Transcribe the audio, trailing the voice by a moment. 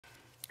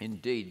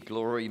Indeed,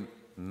 glory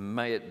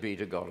may it be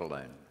to God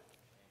alone.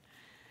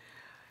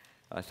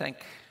 I thank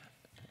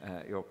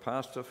your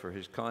pastor for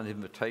his kind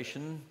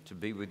invitation to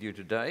be with you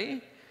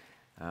today.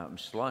 I'm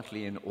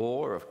slightly in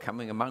awe of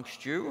coming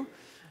amongst you,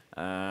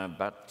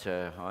 but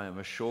I am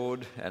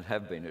assured and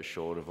have been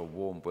assured of a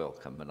warm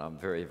welcome, and I'm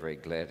very, very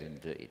glad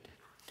indeed.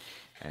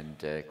 And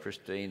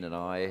Christine and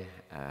I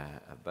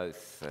are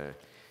both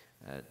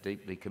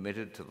deeply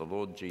committed to the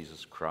Lord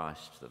Jesus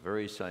Christ, the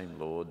very same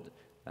Lord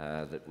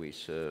that we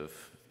serve,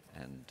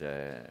 and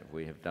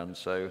we have done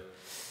so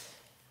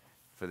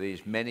for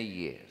these many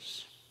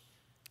years.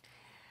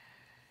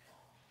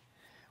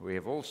 We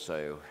have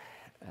also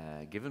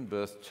given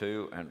birth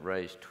to and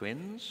raised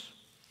twins,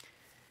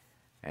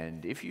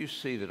 and if you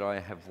see that I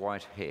have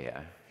white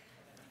hair,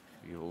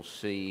 you will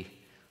see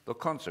the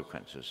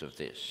consequences of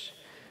this.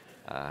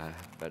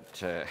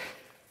 But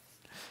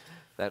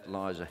that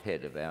lies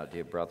ahead of our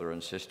dear brother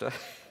and sister.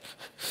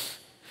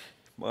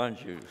 Mind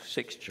you,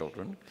 6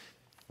 children.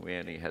 We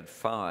only had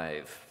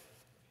 5.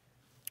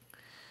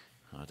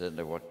 I don't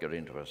know what got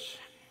into us.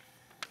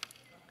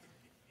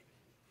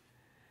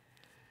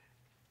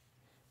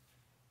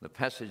 The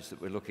passage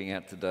that we're looking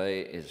at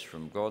today is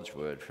from God's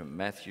Word, from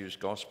Matthew's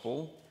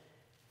Gospel,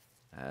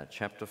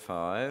 chapter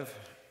 5,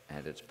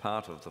 and it's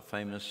part of the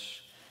famous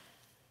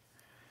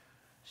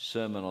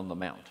Sermon on the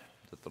Mount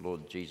that the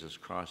Lord Jesus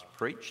Christ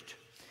preached.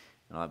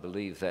 And I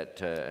believe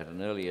that at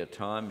an earlier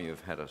time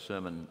you've had a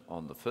sermon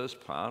on the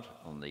first part,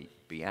 on the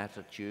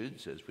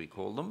Beatitudes, as we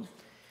call them,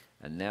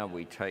 and now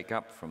we take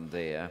up from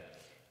there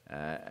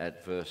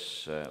at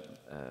verse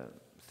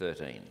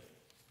 13.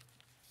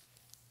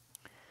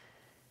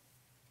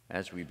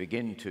 As we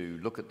begin to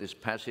look at this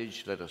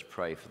passage, let us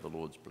pray for the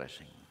Lord's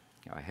blessing.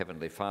 Our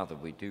Heavenly Father,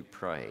 we do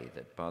pray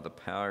that by the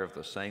power of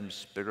the same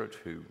Spirit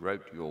who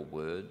wrote your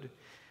word,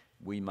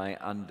 we may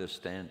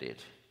understand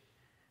it.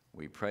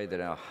 We pray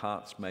that our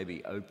hearts may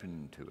be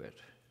open to it.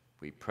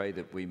 We pray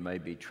that we may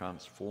be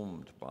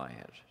transformed by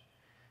it.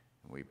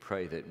 We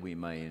pray that we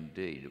may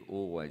indeed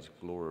always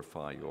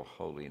glorify your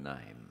holy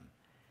name.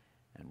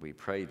 And we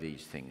pray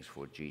these things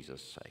for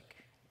Jesus' sake.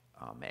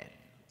 Amen.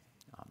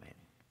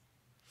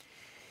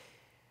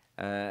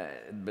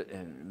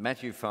 Amen.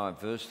 Matthew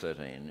 5, verse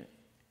 13,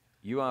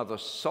 you are the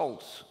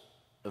salt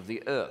of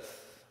the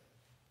earth.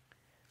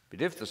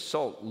 But if the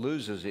salt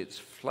loses its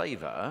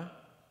flavor,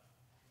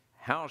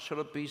 how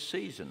shall it be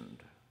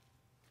seasoned?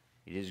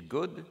 It is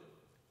good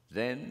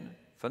then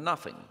for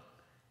nothing,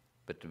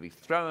 but to be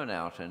thrown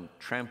out and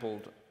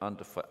trampled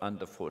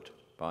underfoot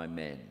by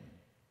men.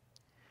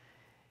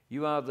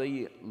 You are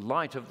the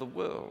light of the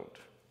world.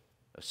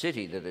 A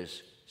city that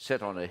is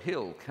set on a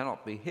hill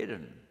cannot be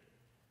hidden,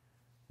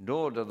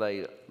 nor do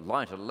they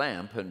light a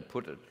lamp and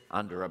put it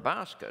under a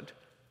basket,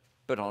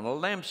 but on a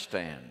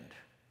lampstand,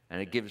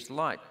 and it gives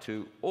light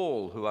to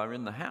all who are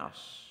in the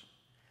house.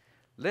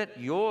 Let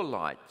your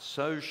light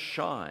so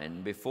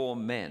shine before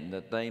men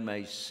that they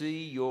may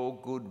see your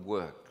good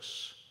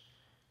works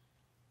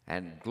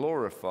and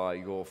glorify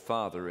your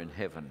Father in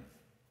heaven.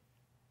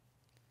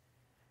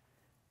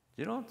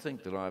 Do not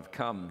think that I've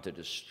come to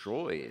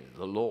destroy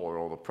the law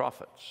or the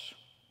prophets.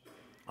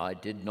 I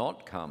did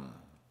not come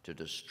to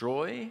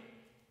destroy,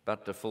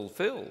 but to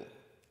fulfill.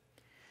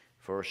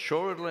 For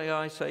assuredly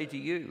I say to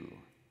you,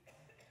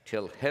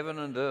 till heaven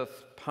and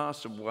earth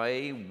pass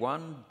away,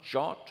 one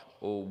jot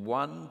or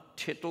one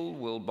tittle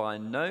will by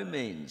no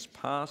means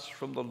pass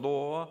from the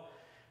law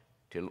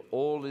till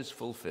all is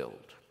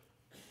fulfilled.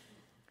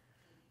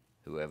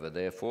 Whoever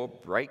therefore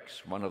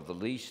breaks one of the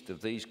least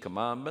of these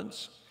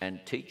commandments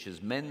and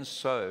teaches men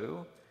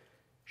so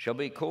shall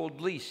be called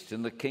least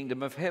in the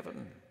kingdom of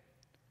heaven.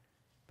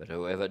 But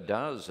whoever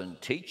does and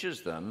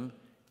teaches them,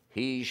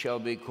 he shall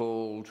be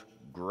called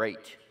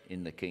great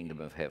in the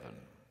kingdom of heaven.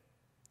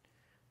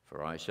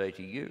 For I say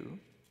to you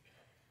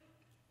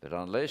that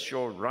unless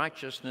your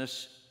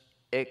righteousness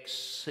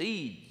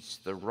exceeds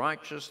the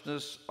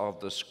righteousness of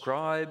the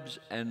scribes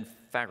and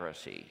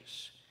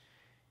Pharisees,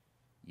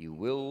 you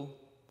will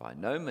by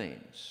no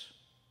means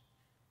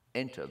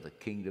enter the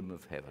kingdom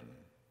of heaven.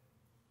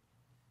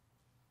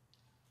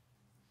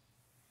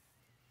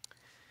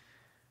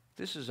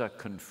 This is a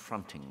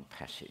confronting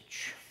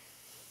passage.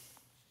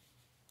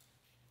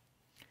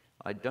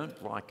 I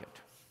don't like it.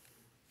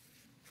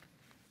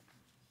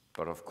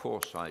 But of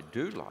course I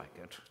do like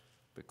it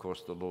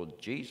because the Lord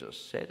Jesus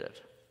said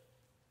it.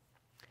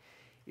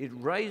 It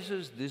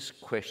raises this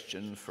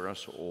question for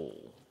us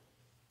all,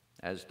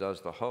 as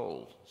does the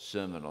whole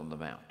Sermon on the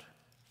Mount.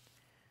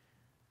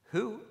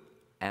 Who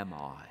am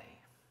I?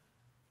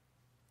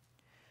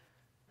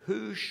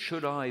 Who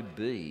should I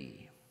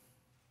be?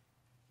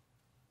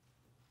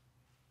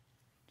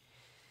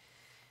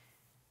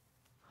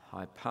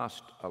 I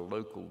passed a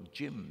local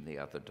gym the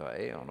other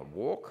day on a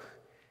walk,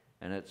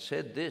 and it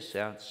said this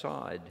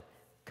outside,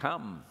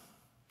 come,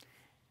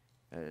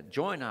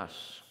 join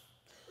us,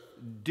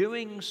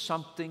 doing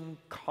something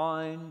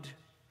kind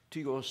to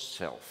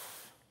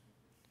yourself,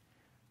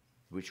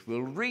 which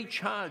will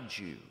recharge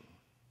you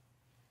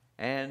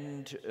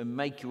and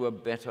make you a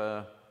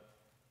better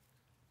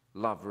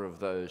lover of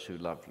those who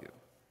love you.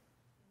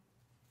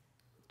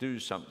 Do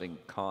something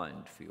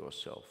kind for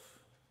yourself.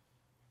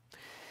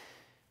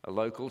 A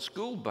local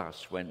school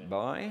bus went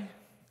by,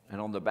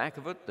 and on the back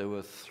of it there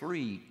were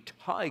 3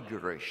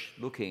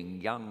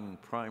 tigerish-looking young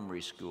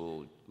primary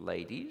school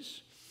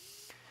ladies,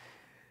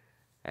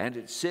 and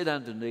it said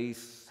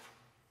underneath,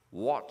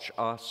 "Watch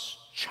us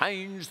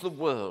change the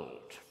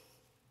world."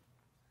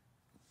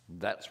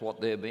 That's what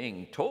they're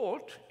being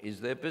taught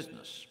is their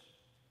business,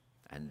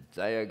 and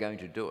they are going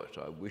to do it.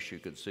 I wish you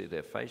could see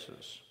their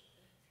faces.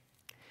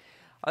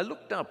 I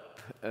looked up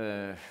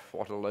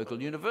what a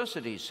local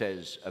university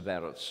says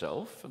about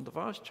itself, and the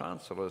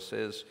Vice-Chancellor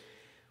says,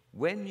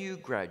 when you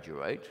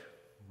graduate,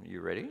 are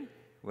you ready?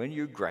 When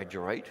you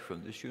graduate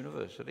from this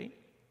university,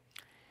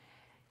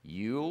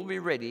 you'll be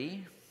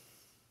ready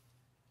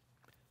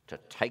to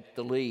take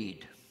the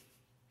lead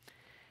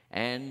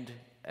and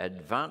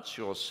advance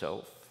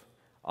yourself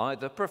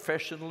either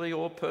professionally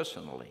or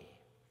personally,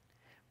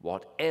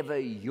 whatever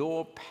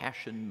your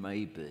passion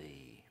may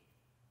be.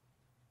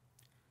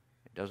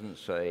 It doesn't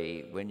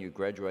say when you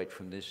graduate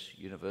from this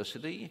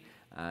university,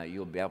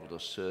 you'll be able to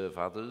serve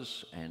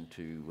others and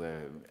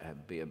to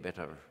be a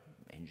better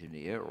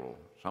engineer or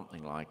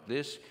something like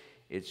this.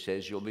 It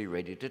says you'll be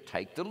ready to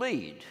take the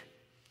lead.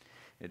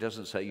 It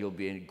doesn't say you'll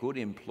be a good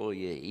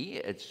employee.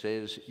 It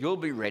says you'll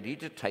be ready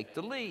to take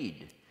the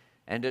lead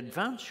and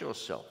advance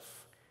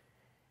yourself,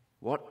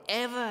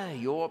 whatever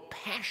your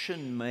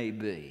passion may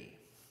be.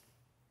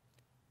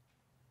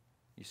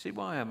 You see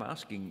why I'm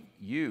asking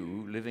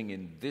you, living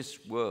in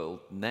this world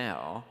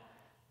now,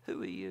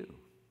 who are you?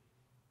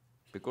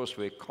 Because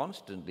we're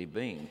constantly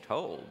being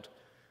told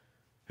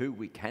who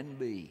we can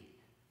be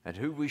and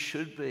who we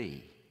should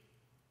be.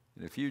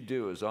 And if you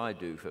do as I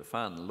do for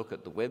fun, look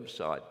at the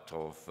website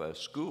of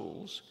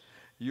schools,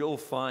 you'll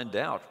find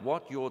out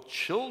what your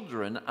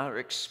children are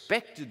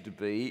expected to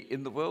be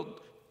in the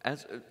world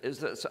as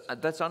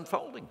that's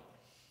unfolding.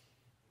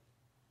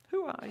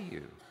 Who are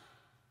you?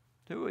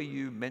 Who are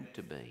you meant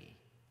to be?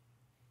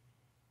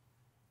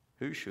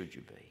 Who should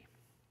you be?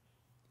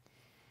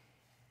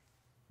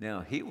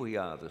 Now, here we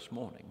are this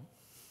morning,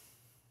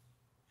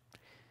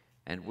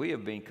 and we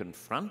have been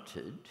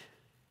confronted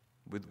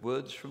with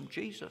words from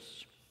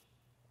Jesus.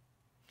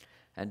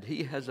 And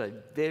he has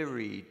a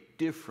very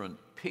different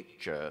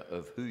picture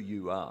of who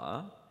you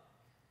are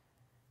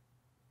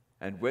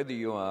and whether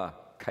you are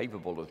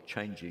capable of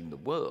changing the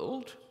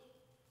world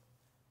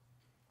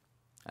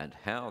and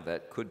how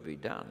that could be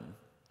done.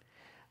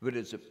 But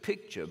it's a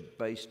picture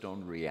based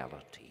on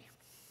reality.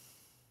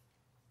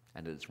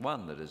 And it's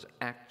one that has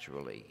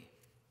actually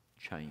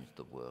changed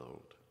the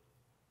world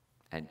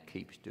and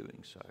keeps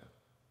doing so.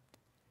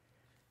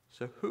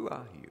 So who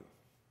are you?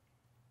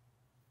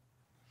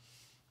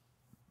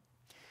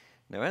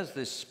 Now, as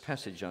this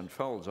passage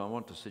unfolds, I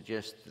want to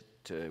suggest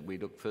that we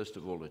look first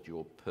of all at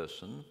your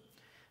person,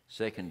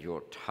 second,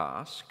 your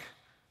task,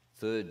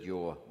 third,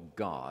 your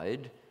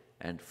guide,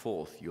 and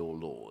fourth, your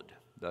Lord.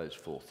 Those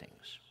 4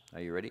 things.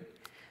 Are you ready?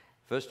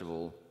 First of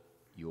all,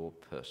 your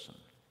person.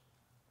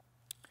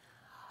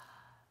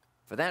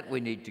 For that, we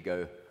need to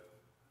go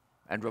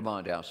and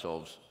remind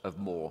ourselves of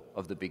more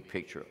of the big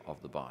picture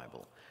of the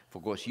Bible. For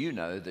of course, you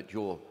know that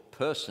your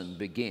person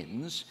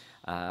begins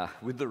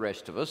with the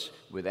rest of us,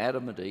 with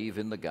Adam and Eve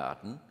in the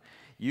garden.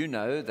 You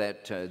know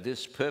that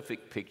this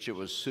perfect picture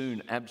was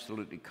soon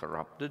absolutely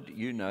corrupted.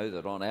 You know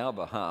that on our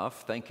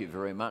behalf, thank you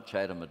very much,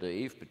 Adam and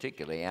Eve,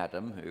 particularly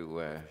Adam,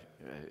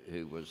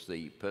 who was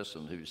the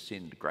person who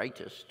sinned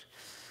greatest.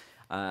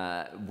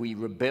 We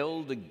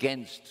rebelled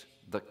against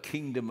the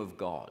kingdom of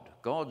God,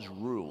 God's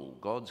rule,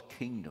 God's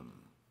kingdom,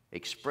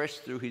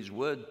 expressed through his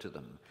word to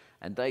them.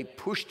 And they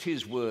pushed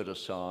his word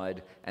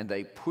aside, and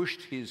they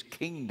pushed his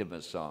kingdom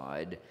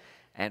aside,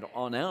 and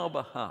on our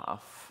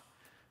behalf,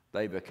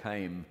 they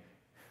became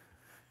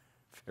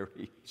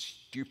very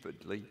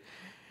stupidly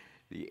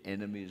the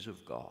enemies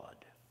of God.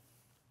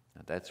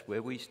 And that's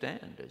where we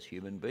stand as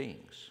human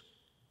beings,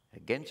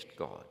 against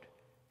God,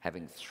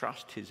 having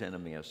thrust his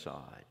enemy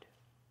aside.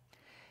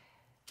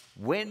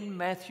 When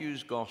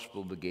Matthew's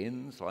gospel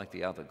begins, like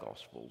the other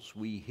gospels,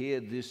 we hear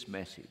this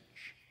message.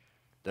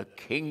 The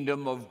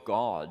kingdom of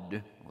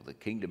God, or the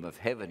kingdom of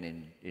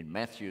heaven in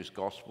Matthew's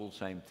gospel,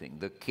 same thing.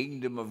 The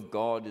kingdom of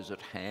God is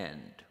at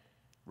hand.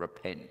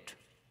 Repent.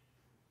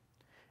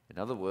 In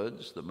other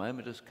words, the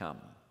moment has come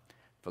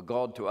for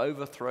God to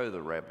overthrow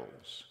the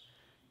rebels,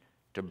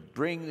 to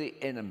bring the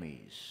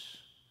enemies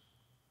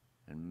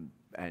and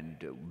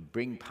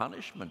bring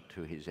punishment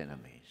to his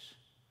enemies.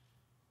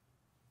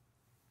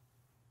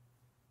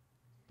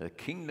 The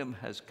kingdom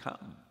has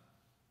come.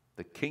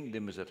 The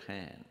kingdom is at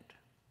hand.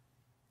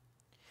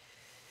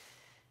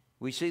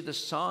 We see the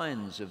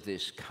signs of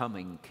this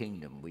coming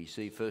kingdom. We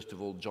see, first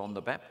of all, John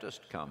the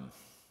Baptist come,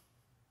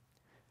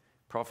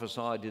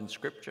 prophesied in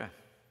Scripture,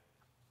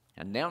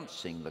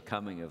 announcing the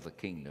coming of the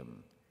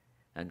kingdom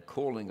and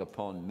calling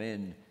upon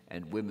men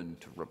and women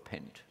to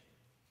repent.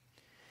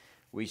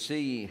 We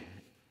see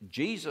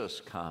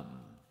Jesus come,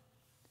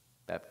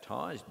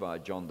 baptized by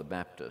John the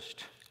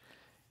Baptist,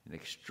 in an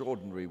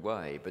extraordinary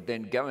way, but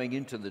then going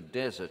into the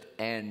desert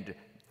and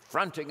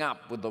fronting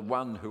up with the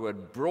one who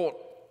had brought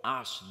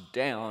us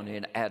down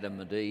in Adam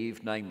and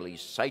Eve, namely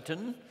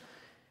Satan,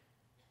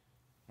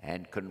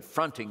 and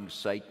confronting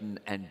Satan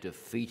and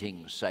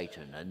defeating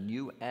Satan. A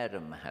new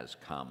Adam has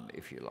come,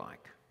 if you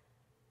like.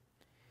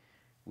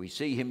 We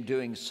see him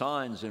doing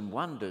signs and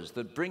wonders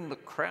that bring the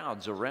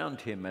crowds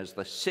around him as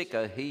the sick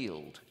are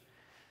healed,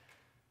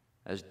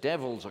 as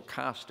devils are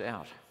cast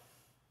out,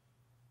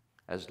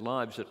 as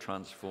lives are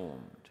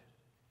transformed.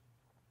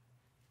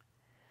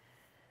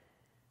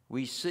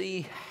 We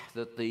see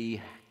that the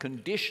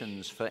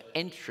conditions for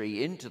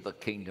entry into the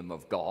kingdom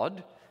of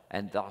God,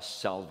 and thus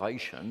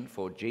salvation,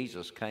 for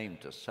Jesus came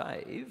to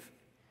save,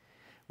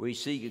 we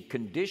see a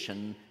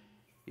condition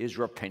is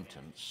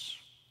repentance.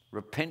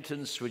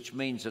 Repentance, which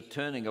means a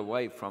turning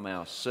away from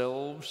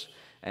ourselves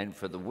and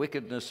for the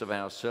wickedness of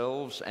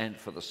ourselves and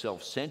for the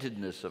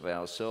self-centeredness of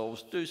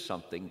ourselves. Do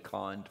something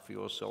kind for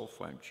yourself,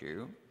 won't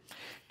you?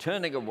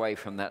 Turning away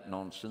from that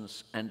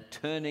nonsense and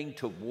turning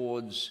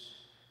towards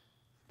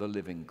the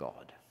living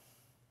God,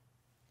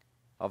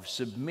 of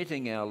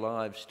submitting our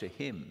lives to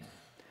him,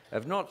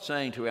 of not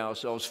saying to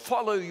ourselves,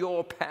 follow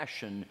your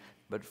passion,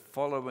 but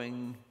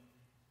following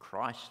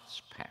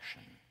Christ's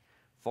passion,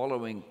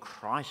 following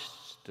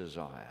Christ's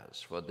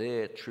desires, for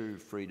there true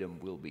freedom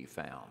will be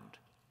found,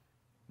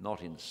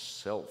 not in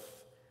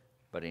self,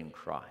 but in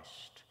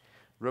Christ.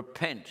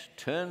 Repent,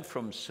 turn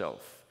from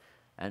self,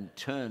 and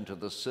turn to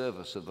the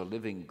service of the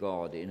living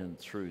God in and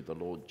through the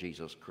Lord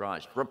Jesus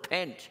Christ.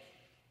 Repent.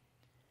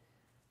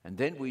 And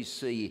then we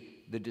see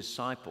the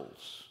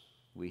disciples.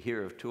 We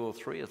hear of 2 or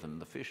 3 of them,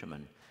 the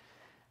fishermen.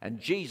 And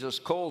Jesus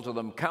called to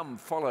them, come,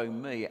 follow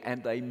me.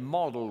 And they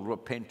model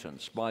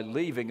repentance by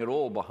leaving it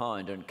all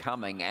behind and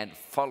coming and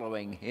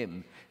following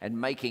him and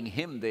making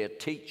him their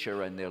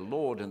teacher and their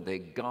Lord and their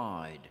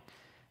guide.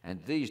 And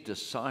these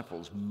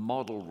disciples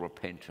model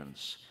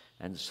repentance,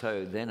 and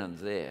so then and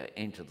there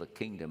enter the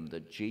kingdom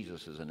that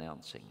Jesus is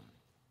announcing.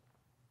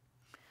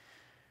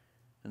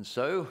 And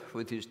so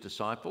with his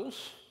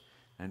disciples,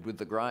 and with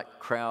the great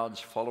crowds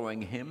following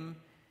him,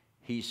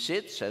 he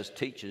sits, as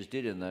teachers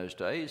did in those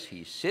days,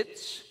 he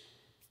sits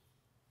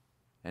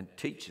and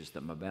teaches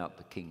them about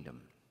the kingdom.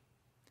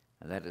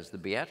 And that is the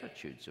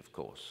Beatitudes, of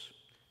course.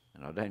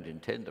 And I don't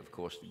intend, of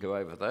course, to go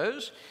over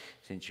those,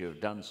 since you have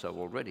done so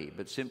already,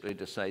 but simply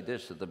to say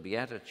this, that the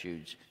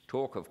Beatitudes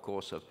talk, of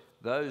course, of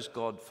those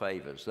God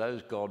favors,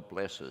 those God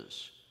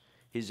blesses.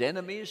 His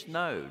enemies,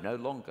 no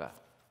longer.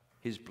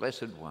 His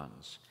blessed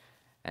ones.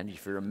 And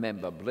if you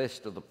remember,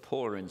 blessed are the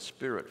poor in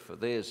spirit, for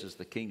theirs is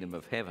the kingdom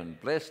of heaven.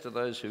 Blessed are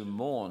those who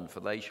mourn, for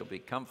they shall be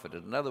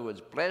comforted. In other words,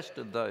 blessed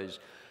are those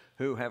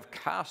who have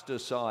cast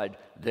aside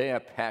their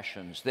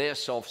passions, their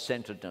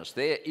self-centeredness,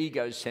 their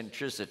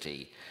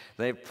egocentricity.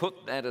 They've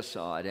put that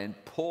aside, and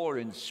poor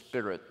in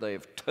spirit,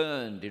 they've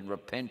turned in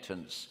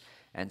repentance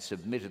and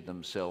submitted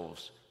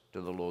themselves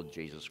to the Lord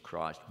Jesus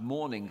Christ,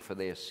 mourning for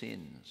their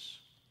sins.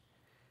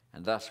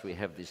 And thus we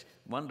have this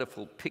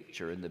wonderful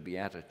picture in the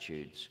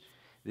Beatitudes,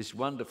 this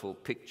wonderful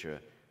picture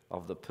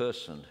of the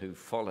person who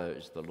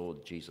follows the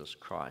Lord Jesus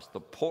Christ. The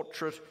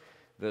portrait,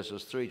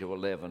 verses 3 to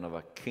 11, of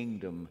a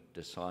kingdom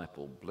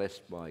disciple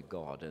blessed by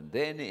God. And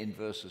then in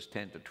verses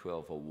 10 to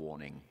 12, a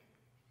warning.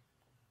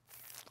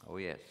 Oh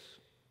yes.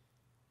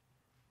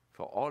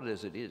 For odd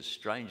as it is,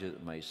 strange as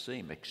it may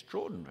seem,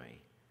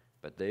 extraordinary,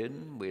 but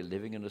then we're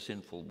living in a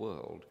sinful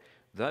world.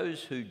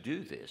 Those who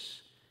do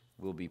this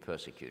will be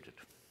persecuted.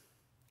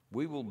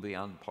 We will be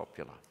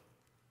unpopular.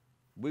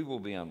 We will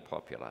be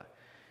unpopular.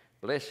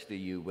 Blessed are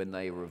you when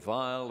they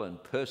revile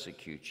and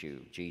persecute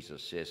you,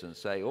 Jesus says, and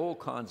say all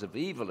kinds of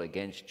evil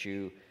against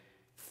you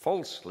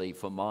falsely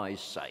for my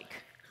sake.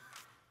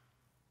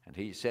 And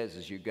he says,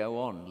 as you go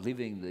on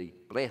living the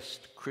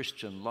blessed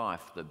Christian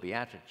life, the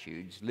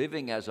Beatitudes,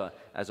 living as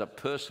a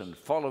person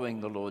following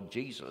the Lord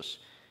Jesus,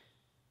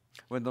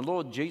 when the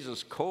Lord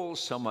Jesus calls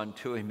someone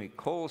to him, he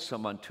calls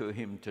someone to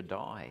him to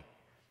die.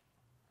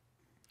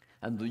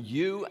 And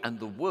you and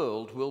the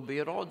world will be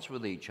at odds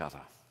with each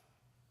other.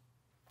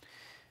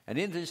 And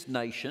in this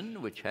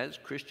nation, which has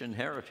Christian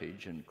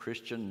heritage and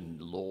Christian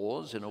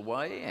laws in a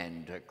way,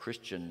 and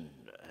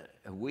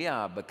we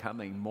are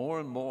becoming more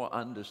and more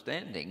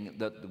understanding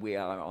that we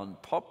are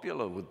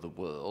unpopular with the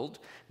world,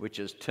 which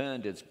has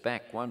turned its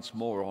back once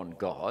more on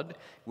God.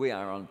 We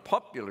are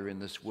unpopular in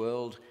this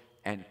world,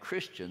 and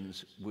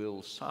Christians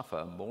will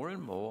suffer more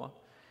and more.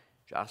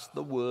 Just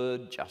the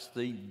word, just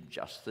the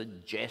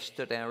jest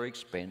at our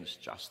expense,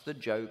 just the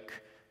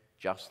joke,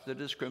 just the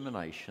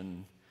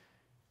discrimination.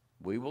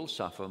 We will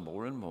suffer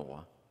more and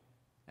more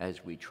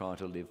as we try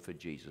to live for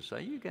Jesus.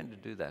 Are you going to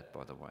do that,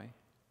 by the way?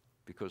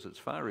 Because it's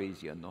far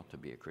easier not to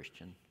be a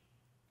Christian.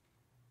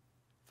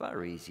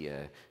 Far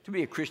easier to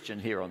be a Christian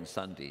here on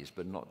Sundays,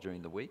 but not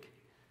during the week.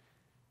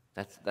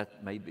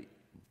 That may be...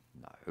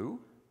 No.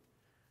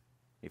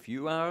 If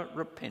you are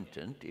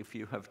repentant, if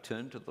you have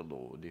turned to the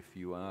Lord, if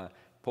you are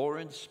poor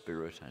in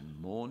spirit and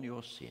mourn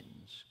your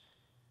sins,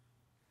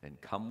 then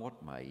come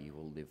what may, you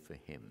will live for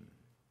him.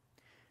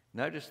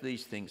 Notice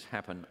these things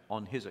happen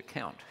on his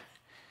account.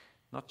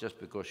 Not just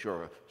because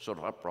you're a sort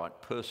of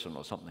upright person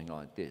or something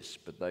like this,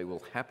 but they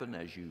will happen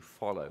as you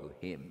follow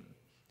him,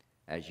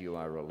 as you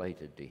are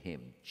related to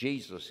him.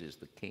 Jesus is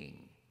the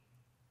king.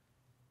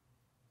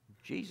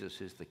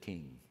 Jesus is the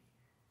king.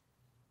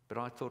 But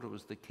I thought it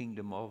was the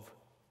kingdom of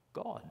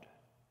God.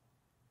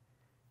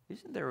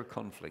 Isn't there a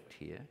conflict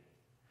here?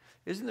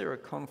 Isn't there a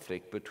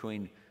conflict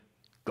between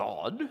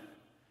God,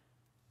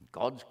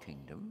 God's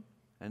kingdom,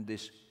 and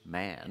this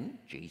man,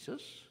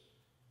 Jesus,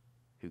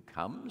 who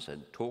comes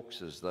and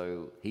talks as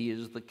though he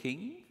is the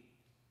king?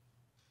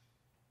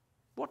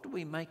 What do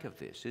we make of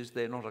this? Is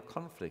there not a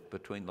conflict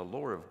between the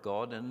law of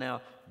God and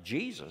now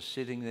Jesus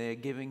sitting there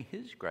giving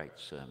his great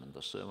sermon,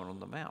 the Sermon on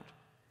the Mount?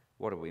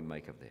 What do we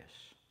make of this?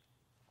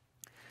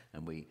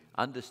 And we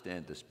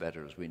understand this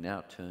better as we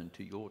now turn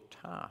to your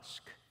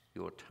task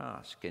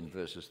in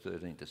verses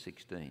 13 to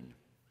 16.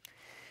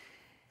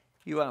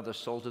 You are the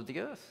salt of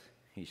the earth,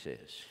 he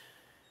says.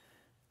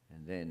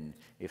 And then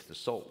if the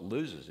salt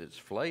loses its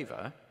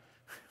flavour,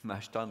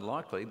 most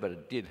unlikely, but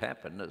it did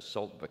happen as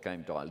salt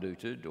became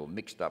diluted or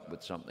mixed up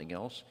with something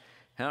else,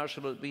 how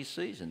shall it be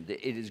seasoned?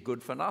 It is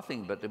good for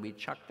nothing but to be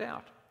chucked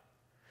out.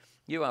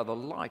 You are the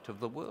light of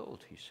the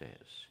world, he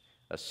says.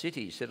 A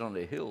city set on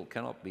a hill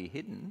cannot be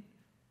hidden.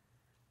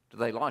 Do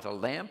they light a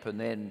lamp and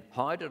then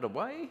hide it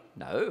away?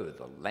 No,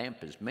 the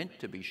lamp is meant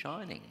to be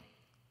shining.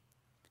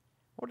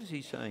 What is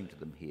he saying to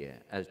them here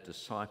as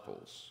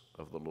disciples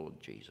of the Lord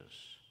Jesus?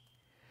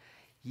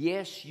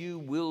 Yes, you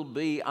will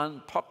be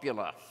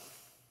unpopular.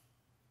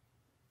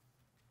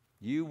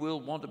 You will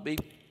want to be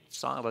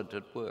silent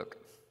at work.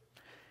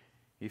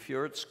 If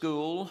you're at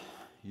school,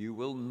 you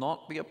will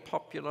not be a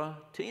popular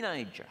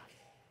teenager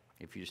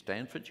if you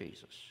stand for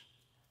Jesus.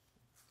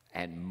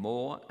 And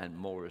more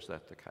is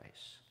that the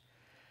case.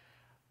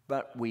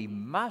 But we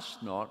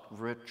must not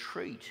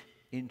retreat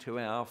into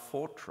our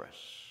fortress.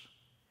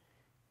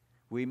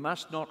 We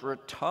must not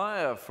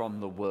retire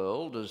from the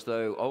world as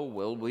though, oh,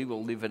 well, we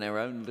will live in our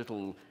own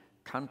little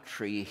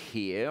country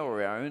here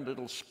or our own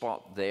little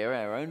spot there,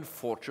 our own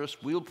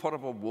fortress. We'll put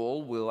up a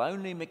wall. We'll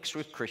only mix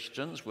with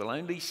Christians. We'll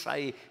only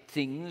say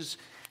things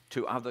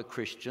to other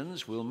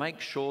Christians. We'll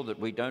make sure that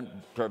we don't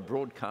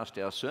broadcast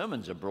our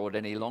sermons abroad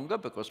any longer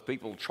because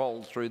people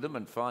troll through them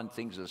and find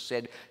things are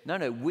said.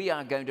 No, we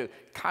are going to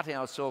cut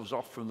ourselves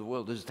off from the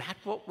world. Is that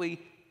what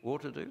we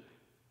ought to do?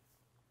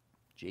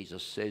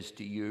 Jesus says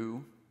to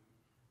you,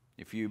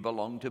 if you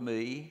belong to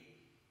me,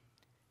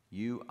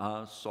 you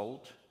are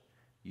salt.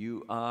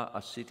 You are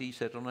a city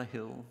set on a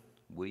hill.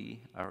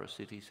 We are a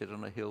city set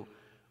on a hill.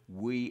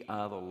 We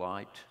are the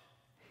light.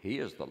 He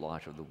is the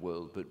light of the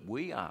world, but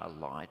we are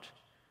light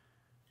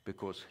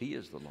because he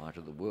is the light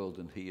of the world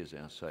and he is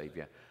our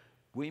Saviour.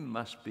 We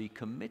must be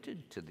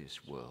committed to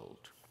this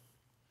world.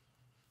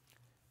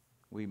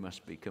 We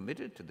must be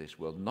committed to this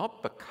world,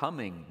 not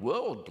becoming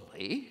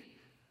worldly.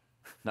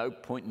 No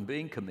point in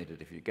being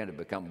committed. If you're going to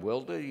become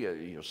worldly,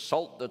 you're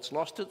salt that's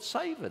lost its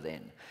savour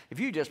then. If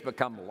you just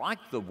become like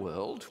the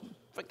world,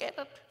 forget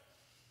it.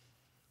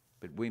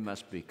 But we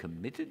must be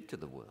committed to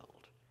the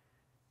world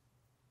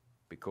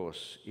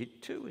because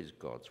it too is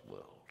God's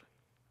world.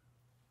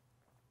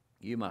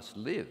 You must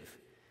live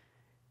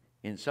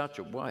in such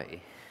a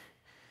way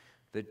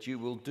that you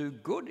will do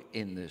good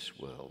in this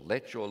world.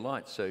 Let your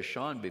light so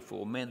shine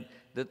before men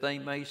that they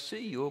may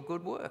see your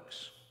good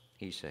works,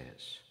 he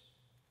says.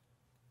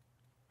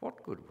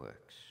 What good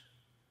works?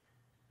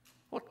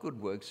 What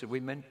good works are we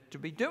meant to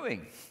be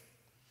doing?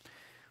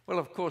 Well,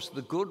 of course,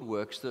 the good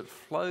works that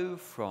flow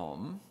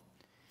from...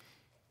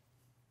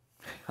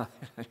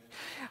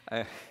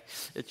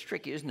 It's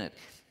tricky, isn't it?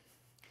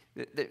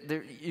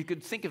 You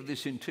could think of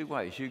this in two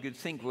ways. You could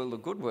think, well, the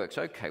good works,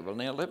 okay, well,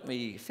 now let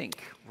me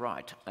think.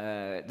 Right,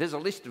 there's a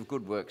list of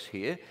good works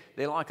here.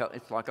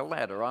 It's like a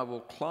ladder. I will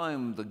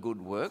climb the good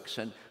works,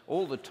 and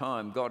all the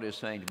time God is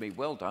saying to me,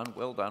 well done,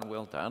 well done,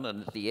 well done,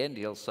 and at the end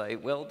he'll say,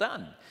 well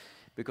done,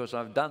 because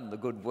I've done the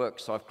good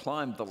works, I've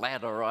climbed the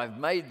ladder, I've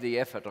made the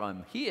effort,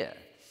 I'm here.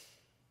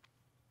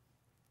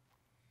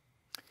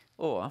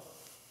 Or,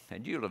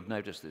 and you'll have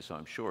noticed this,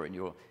 I'm sure, in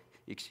your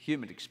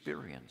human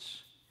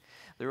experience,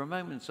 there are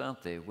moments,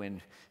 aren't there,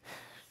 when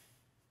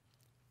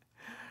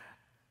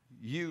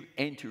you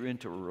enter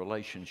into a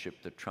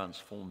relationship that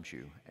transforms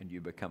you and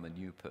you become a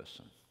new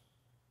person.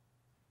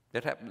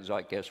 That happens,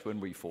 I guess, when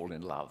we fall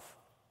in love.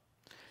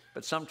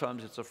 But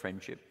sometimes it's a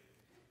friendship.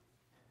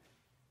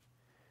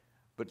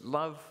 But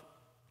love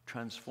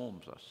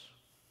transforms us,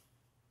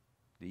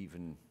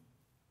 even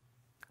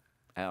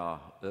our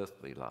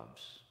earthly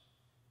loves.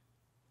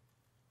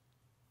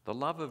 The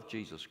love of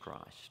Jesus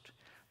Christ.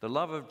 The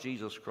love of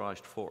Jesus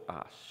Christ for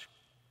us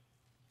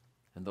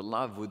and the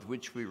love with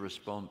which we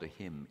respond to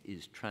him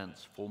is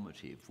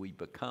transformative. We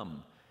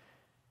become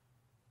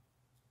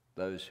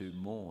those who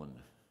mourn,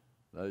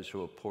 those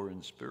who are poor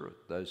in spirit,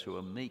 those who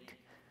are meek,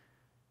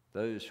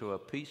 those who are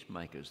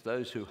peacemakers,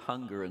 those who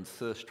hunger and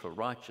thirst for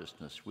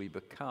righteousness. We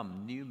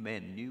become new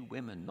men, new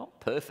women,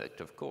 not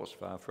perfect, of course,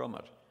 far from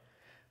it,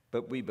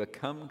 but we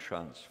become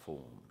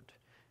transformed.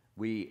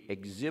 We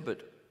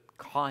exhibit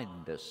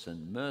kindness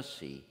and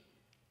mercy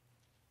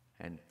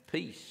and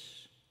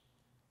peace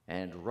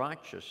and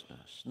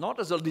righteousness, not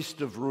as a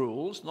list of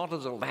rules, not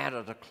as a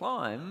ladder to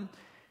climb,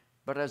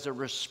 but as a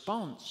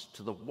response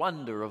to the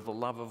wonder of the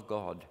love of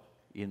God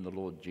in the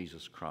Lord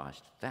Jesus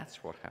Christ.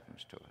 That's what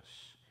happens to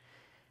us.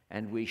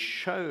 And we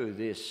show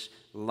this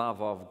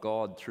love of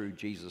God through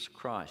Jesus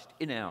Christ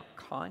in our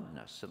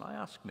kindness. And I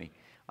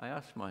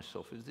ask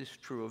myself, is this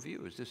true of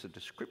you? Is this a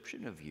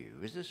description of you?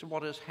 Is this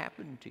what has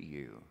happened to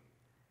you?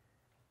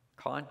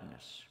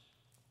 Kindness.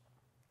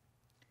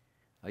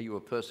 Are you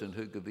a person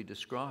who could be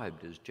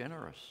described as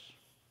generous?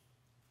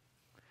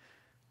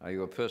 Are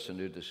you a person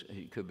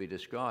who could be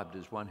described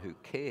as one who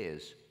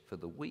cares for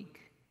the weak,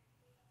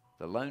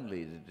 the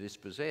lonely, the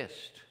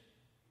dispossessed,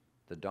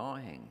 the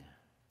dying,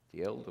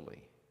 the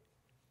elderly,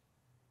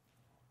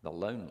 the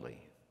lonely?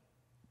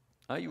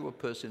 Are you a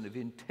person of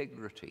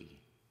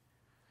integrity,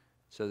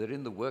 so that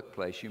in the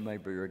workplace you may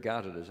be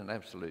regarded as an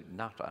absolute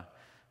nutter,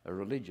 a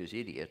religious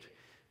idiot,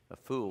 a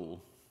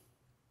fool,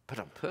 but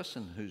a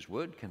person whose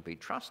word can be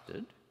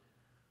trusted,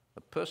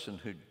 a person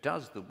who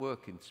does the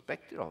work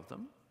expected of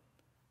them,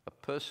 a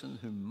person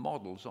who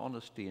models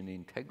honesty and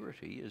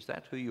integrity? Is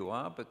that who you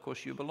are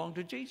because you belong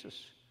to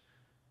Jesus?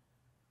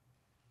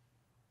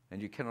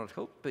 And you cannot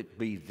help but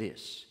be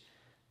this.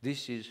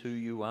 This is who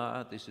you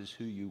are, this is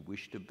who you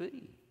wish to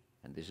be,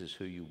 and this is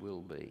who you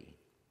will be.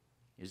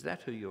 Is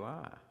that who you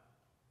are?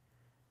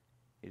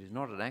 It is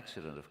not an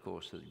accident, of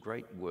course, that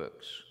great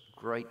works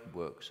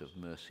of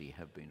mercy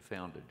have been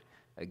founded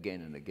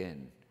again and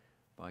again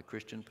by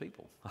Christian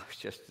people.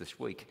 Just this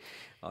week,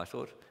 I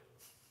thought,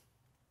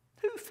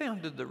 who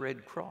founded the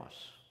Red Cross?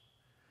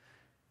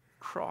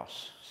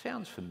 Cross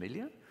sounds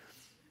familiar.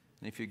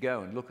 And if you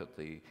go and look at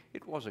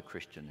it was a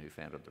Christian who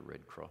founded the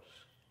Red Cross.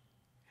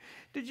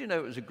 Did you know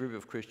it was a group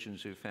of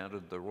Christians who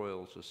founded the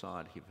Royal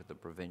Society for the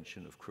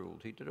Prevention of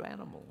Cruelty to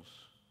Animals?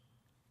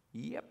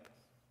 Yep,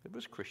 it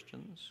was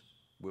Christians.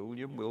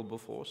 William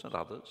Wilberforce and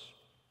others.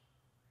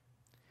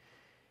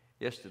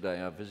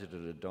 Yesterday I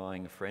visited a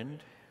dying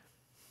friend.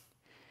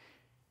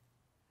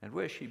 And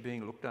where's she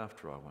being looked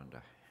after, I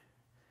wonder?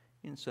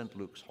 In St.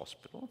 Luke's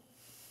Hospital.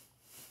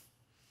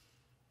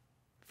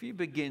 If you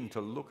begin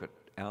to look at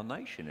our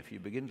nation, if you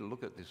begin to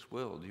look at this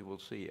world, you will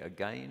see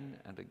again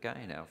and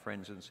again our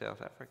friends in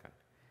South Africa.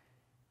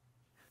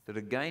 That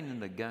again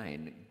and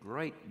again,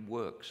 great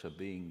works are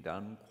being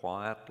done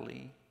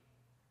quietly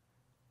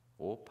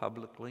or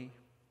publicly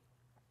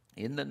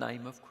in the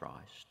name of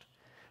Christ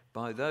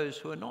by those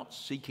who are not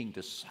seeking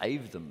to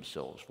save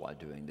themselves by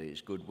doing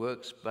these good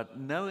works, but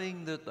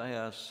knowing that they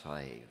are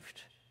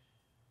saved,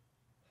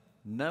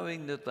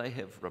 knowing that they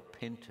have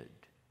repented,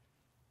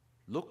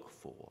 look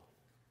for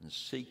and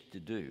seek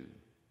to do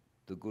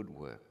the good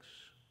works.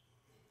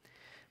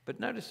 But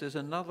notice there's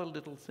another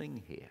little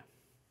thing here.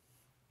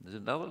 There's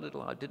another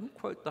little, I didn't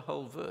quote the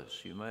whole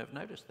verse, you may have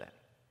noticed that.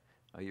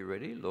 Are you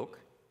ready? Look.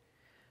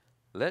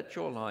 Let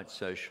your light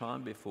so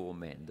shine before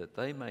men that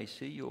they may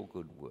see your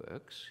good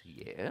works,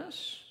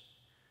 yes,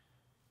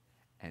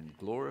 and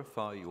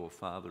glorify your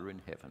Father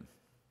in heaven.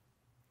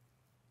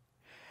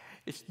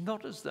 It's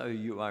not as though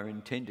you are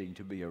intending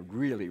to be a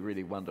really,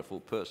 really wonderful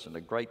person,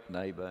 a great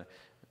neighbour,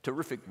 a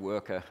terrific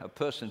worker, a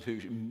person who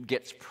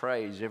gets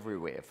praise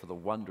everywhere for the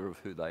wonder of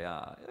who they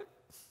are.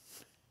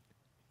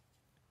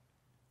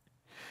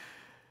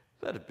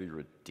 That'd be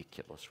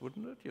ridiculous,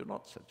 wouldn't it? You're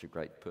not such a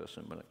great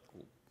person when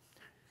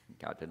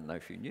I didn't know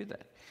if you knew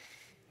that.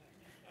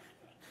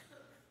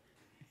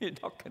 You're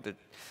not going to...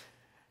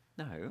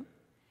 No.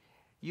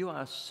 You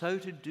are so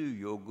to do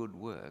your good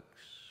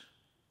works.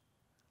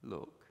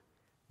 Look,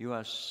 you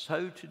are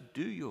so to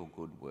do your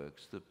good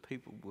works that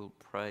people will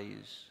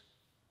praise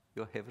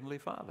your Heavenly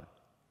Father.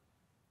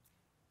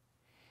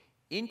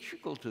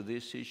 Integral to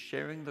this is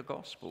sharing the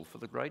gospel, for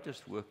the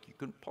greatest work you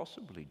can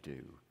possibly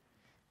do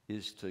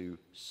is to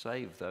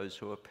save those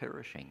who are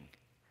perishing,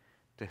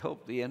 to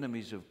help the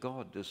enemies of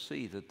God to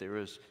see that there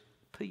is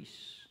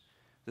peace,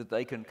 that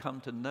they can come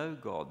to know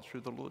God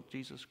through the Lord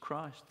Jesus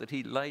Christ, that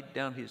he laid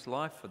down his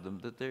life for them,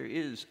 that there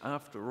is,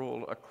 after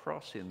all, a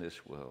cross in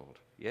this world.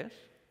 Yes?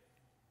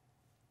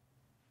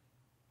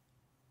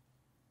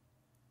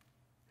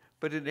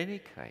 But in any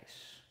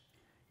case,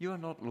 you are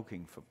not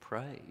looking for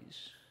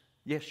praise.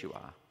 Yes, you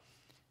are.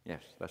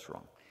 Yes, that's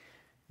wrong.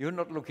 You're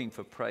not looking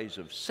for praise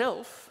of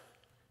self.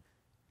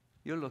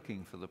 You're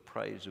looking for the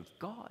praise of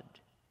God,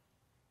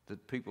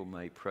 that people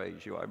may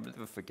praise you. I'll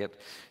never forget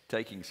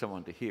taking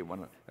someone to hear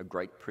a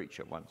great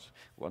preacher once,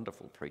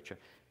 wonderful preacher,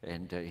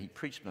 and he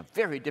preached on a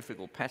very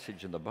difficult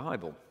passage in the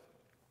Bible.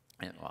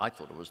 And I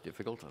thought it was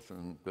difficult. I thought,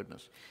 oh,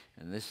 goodness.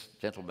 And this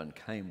gentleman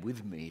came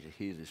with me to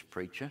hear this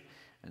preacher,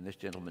 and this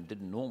gentleman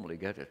didn't normally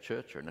go to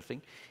church or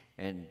anything.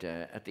 And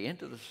at the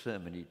end of the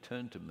sermon, he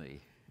turned to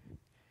me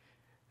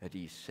and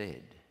he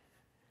said,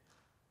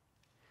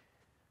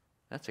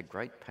 "That's a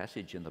great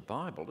passage in the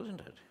Bible,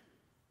 isn't it?"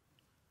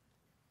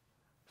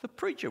 The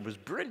preacher was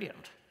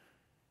brilliant.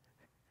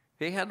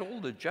 He had all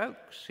the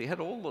jokes. He had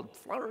all the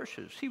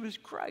flourishes. He was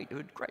great. He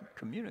was a great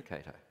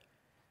communicator.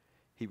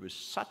 He was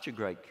such a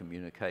great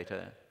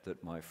communicator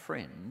that my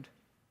friend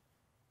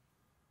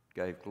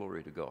gave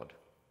glory to God.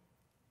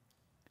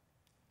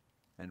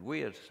 And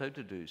we are so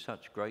to do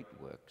such great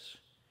works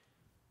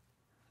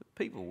that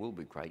people will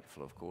be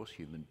grateful, of course,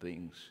 human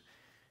beings.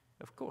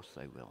 Of course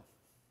they will.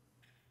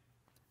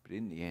 But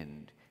in the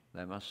end,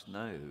 they must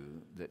know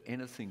that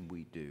anything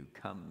we do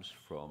comes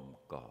from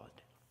God.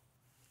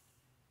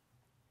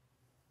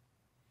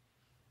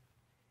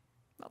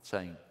 Not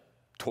saying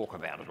talk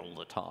about it all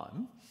the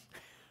time,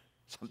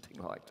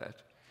 something like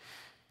that.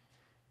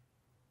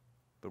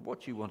 But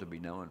what you want to be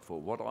known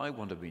for, what I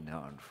want to be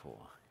known for,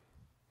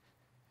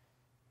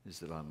 is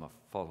that I'm a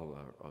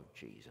follower of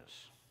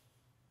Jesus.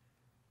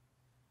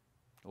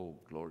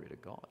 All glory to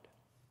God.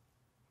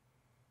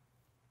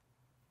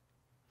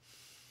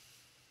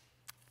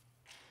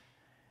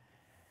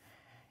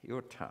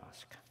 Your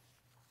task,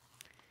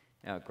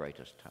 our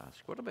greatest task.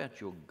 What about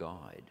your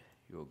guide?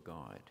 Your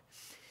guide.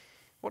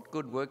 What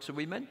good works are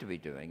we meant to be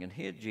doing? And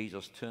here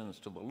Jesus turns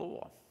to the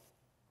law.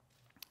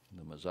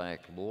 The Mosaic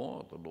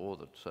law, the law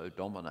that so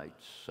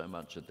dominates so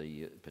much of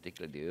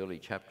particularly the early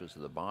chapters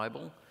of the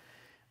Bible,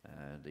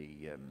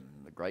 the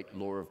great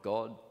law of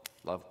God,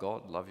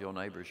 love your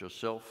neighbour as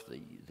yourself,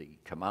 the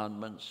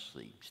commandments,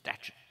 the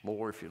statute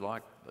law, if you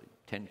like, the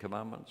 10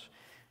 Commandments,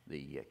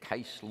 the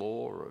case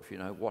law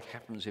of, what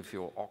happens if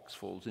your ox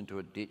falls into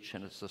a ditch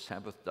and it's the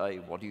Sabbath day,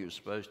 what are you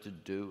supposed to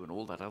do, and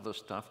all that other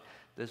stuff.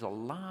 There's a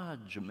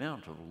large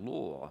amount of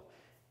law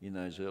in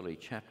those early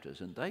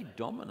chapters, and they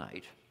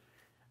dominate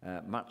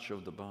much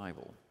of the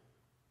Bible.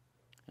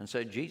 And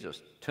so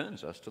Jesus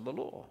turns us to the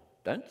law.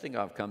 Don't think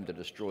I've come to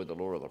destroy the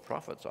law of the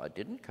prophets. I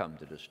didn't come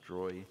to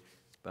destroy,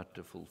 but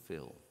to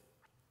fulfill.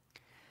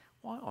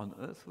 Why on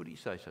earth would he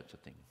say such a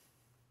thing?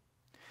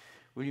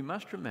 Well, you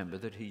must remember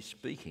that he's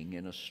speaking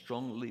in a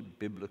strongly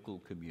biblical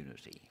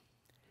community.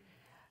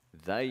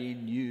 They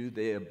knew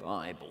their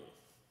Bible.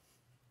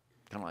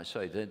 Can I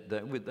say that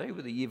they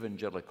were the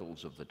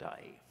evangelicals of the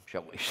day,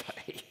 shall we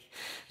say?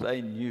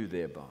 They knew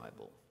their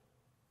Bible.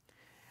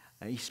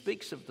 And he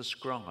speaks of the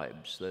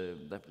scribes,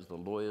 that was the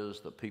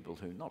lawyers, the people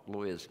who, not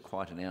lawyers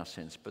quite in our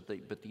sense, but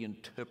the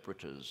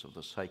interpreters of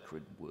the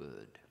sacred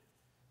word.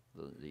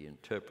 The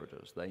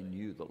interpreters, they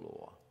knew the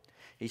law.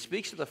 He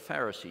speaks of the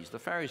Pharisees. The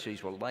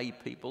Pharisees were lay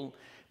people,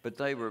 but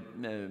they were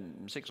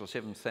 6,000 or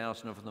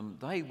 7,000 of them.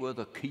 They were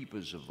the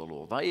keepers of the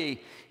law.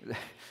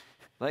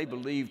 They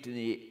believed in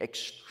the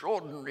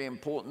extraordinary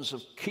importance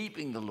of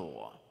keeping the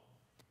law,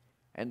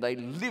 and they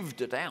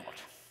lived it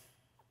out,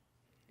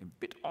 a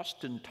bit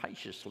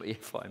ostentatiously,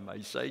 if I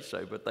may say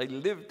so, but they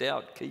lived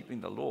out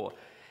keeping the law.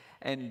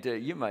 And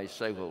you may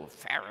say, well,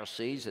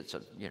 Pharisees, it's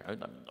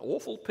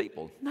awful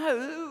people.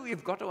 No,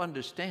 you've got to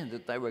understand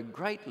that they were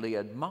greatly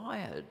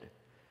admired.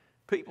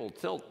 People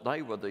felt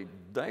they were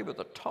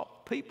the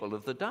top people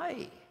of the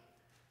day.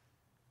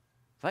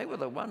 They were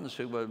the ones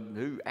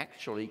who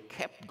actually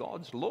kept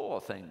God's law,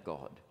 thank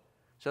God.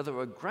 So they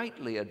were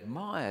greatly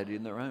admired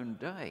in their own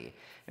day.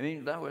 I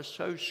mean, they were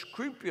so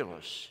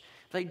scrupulous.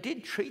 They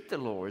did treat the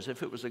law as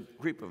if it was a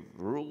group of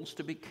rules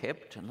to be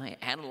kept, and they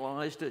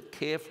analysed it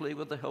carefully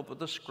with the help of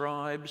the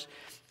scribes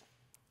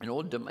in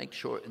order to make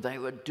sure they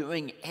were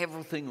doing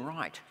everything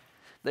right.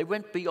 They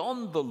went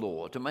beyond the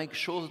law to make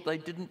sure that they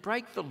didn't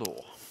break the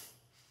law.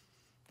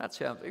 That's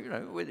how,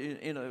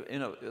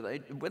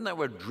 when they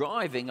were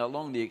driving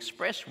along the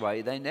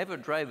expressway, they never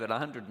drove at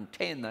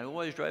 110, they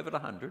always drove at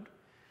 100,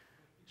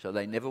 so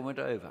they never went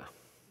over.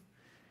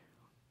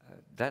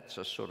 That's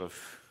a sort of...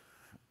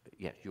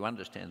 Yeah, you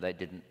understand they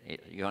didn't,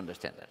 you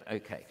understand that,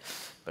 okay.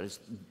 But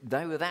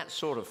they were that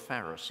sort of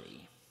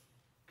Pharisee,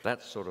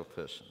 that sort of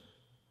person.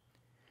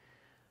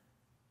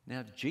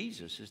 Now,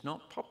 Jesus is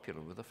not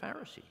popular with the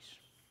Pharisees.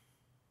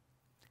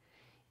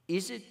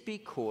 Is it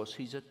because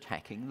he's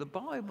attacking the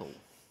Bible?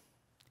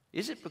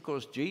 Is it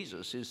because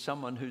Jesus is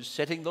someone who's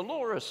setting the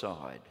law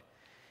aside?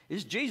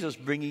 Is Jesus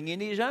bringing in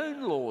his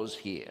own laws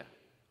here?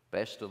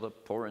 Blessed are the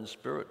poor in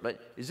spirit.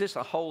 Is this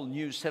a whole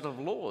new set of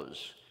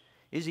laws?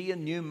 Is he a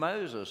new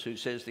Moses who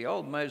says, the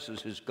old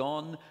Moses is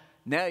gone,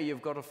 now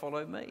you've got to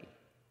follow me?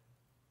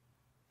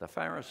 The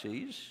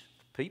Pharisees,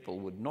 people,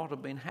 would not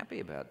have been happy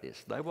about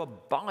this. They were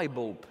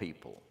Bible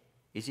people.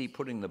 Is he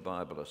putting the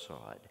Bible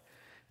aside?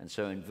 And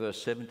so in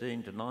verse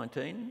 17 to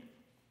 19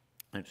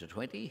 and to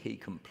 20, he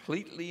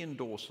completely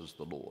endorses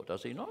the law,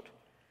 does he not?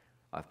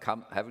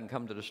 Haven't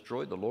come to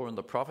destroy the law and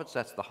the prophets.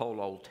 That's the whole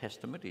Old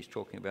Testament he's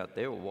talking about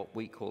there, or what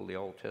we call the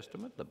Old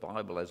Testament, the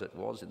Bible as it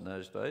was in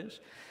those days.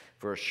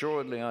 For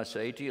assuredly I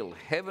say to you,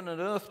 heaven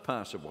and earth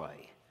pass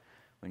away.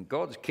 When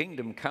God's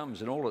kingdom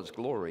comes in all its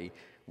glory,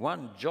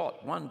 one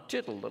jot, one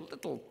tittle,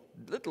 the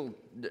little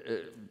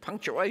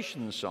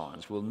punctuation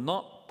signs will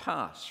not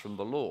pass from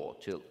the law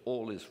till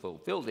all is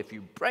fulfilled. If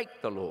you break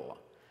the law,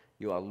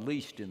 you are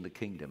least in the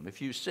kingdom.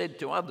 If you said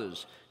to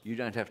others, you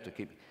don't have to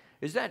keep...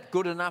 Is that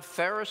good enough,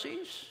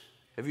 Pharisees?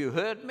 Have you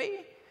heard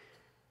me?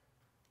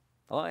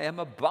 I am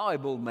a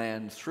Bible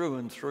man through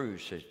and through,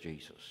 says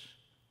Jesus.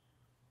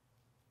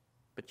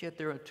 But yet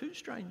there are two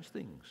strange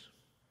things.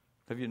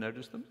 Have you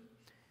noticed them?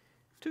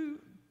 Two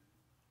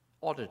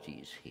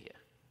oddities here.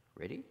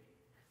 Ready?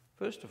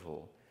 First of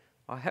all,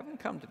 I haven't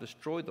come to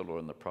destroy the law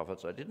and the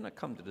prophets. I didn't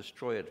come to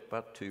destroy it,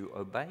 but to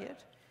obey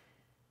it.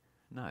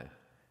 No,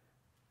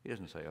 he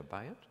doesn't say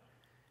obey it.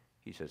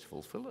 He says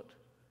fulfill it.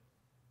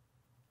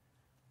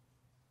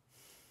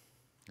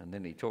 And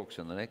then he talks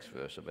in the next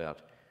verse about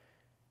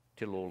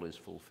till all is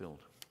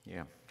fulfilled.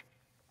 Yeah.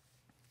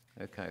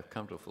 Okay, I've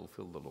come to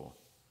fulfill the law.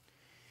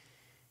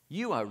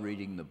 You are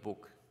reading the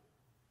book,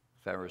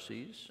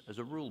 Pharisees, as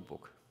a rule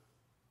book,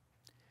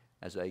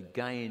 as a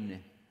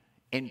gain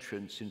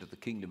entrance into the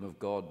kingdom of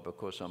God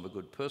because I'm a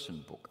good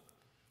person book.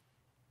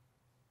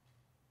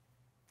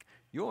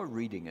 You're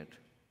reading it,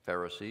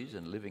 Pharisees,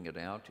 and living it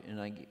out in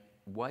a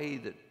way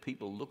that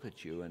people look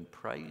at you and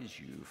praise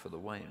you for the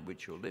way in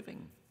which you're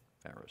living,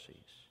 Pharisees.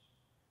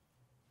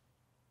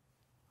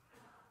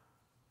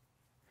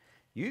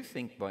 You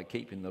think by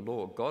keeping the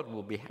law, God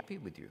will be happy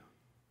with you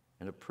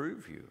and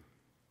approve you.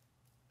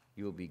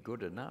 You'll be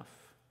good enough.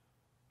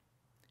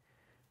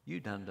 You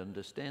don't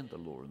understand the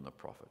law and the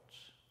prophets,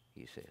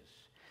 he says.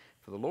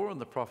 For the law and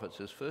the prophets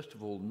is, first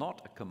of all,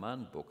 not a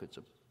command book, it's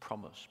a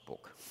promise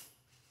book.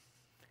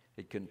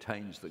 It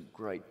contains the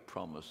great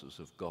promises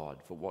of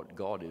God for what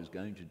God is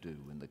going to do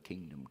when the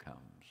kingdom comes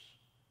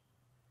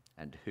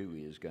and who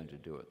he is going to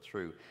do it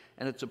through.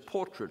 And it's a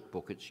portrait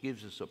book. It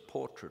gives us a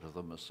portrait of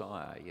the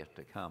Messiah yet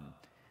to come.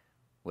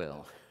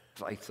 Well,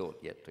 they thought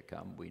yet to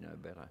come. We know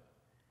better.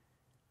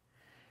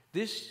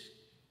 This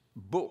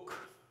book,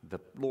 the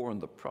law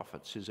and the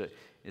prophets,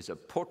 is a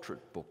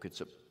portrait book.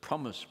 It's a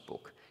promise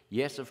book.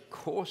 Yes, of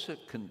course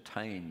it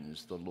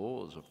contains the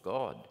laws of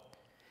God,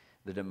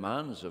 the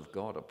demands of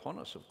God upon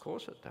us. Of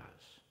course it does.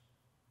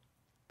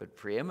 But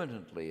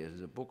preeminently it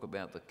is a book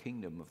about the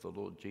kingdom of the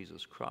Lord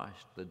Jesus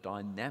Christ, the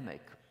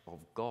dynamic of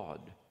God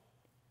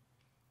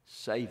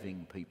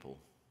saving people,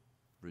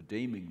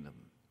 redeeming them,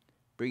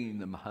 bringing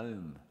them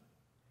home.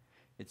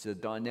 It's a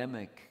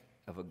dynamic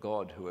of a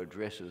God who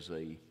addresses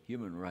a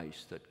human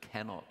race that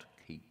cannot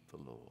keep the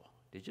law.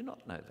 Did you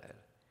not know that,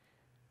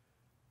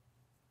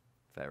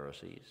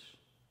 Pharisees?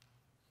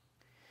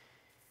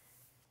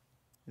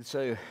 And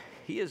so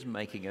he is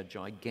making a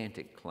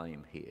gigantic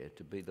claim here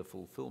to be the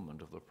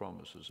fulfillment of the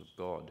promises of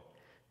God,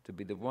 to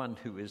be the one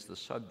who is the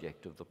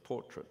subject of the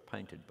portrait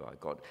painted by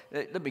God.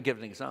 Let me give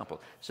an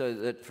example. So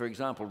that, for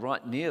example,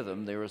 right near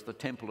them there is the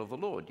temple of the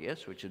Lord,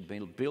 yes, which had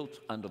been built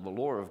under the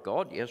law of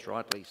God, yes,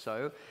 rightly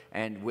so,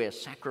 and where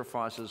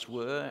sacrifices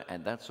were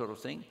and that sort of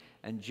thing.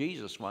 And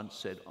Jesus once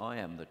said, I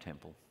am the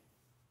temple.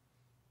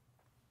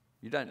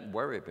 You don't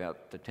worry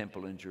about the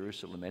temple in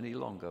Jerusalem any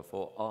longer,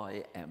 for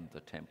I am the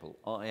temple.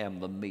 I am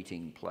the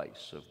meeting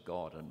place of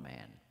God and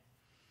man.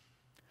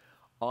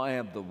 I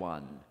am the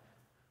one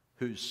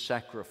whose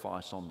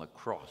sacrifice on the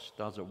cross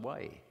does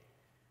away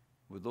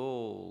with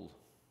all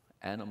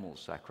animal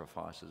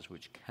sacrifices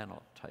which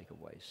cannot take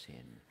away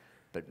sin.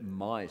 But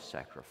my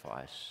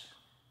sacrifice,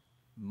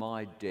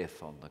 my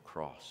death on the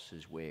cross,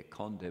 is where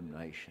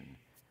condemnation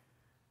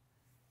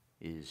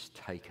is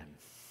taken,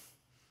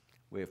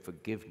 where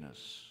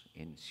forgiveness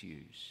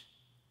ensues.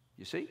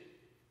 You see?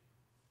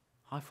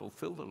 I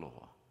fulfill the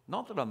law.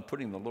 Not that I'm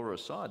putting the law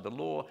aside. The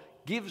law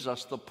gives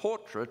us the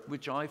portrait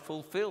which I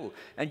fulfill.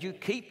 And you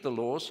keep the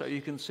law so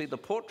you can see the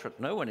portrait.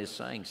 No one is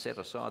saying set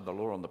aside the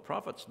law and the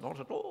prophets. Not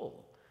at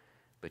all.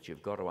 But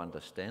you've got to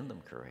understand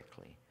them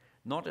correctly.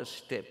 Not as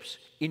steps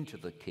into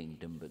the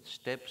kingdom, but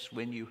steps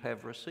when you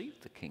have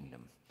received the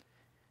kingdom,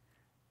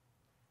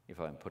 if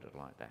I can put it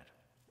like that.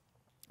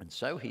 And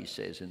so he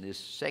says in this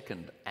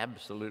second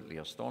absolutely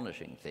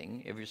astonishing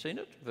thing, have you seen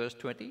it? Verse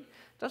 20.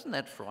 Doesn't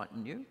that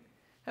frighten you?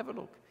 Have a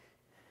look.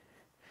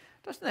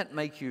 Doesn't that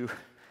make you...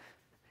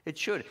 It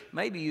should.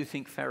 Maybe you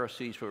think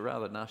Pharisees were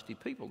rather nasty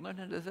people. No.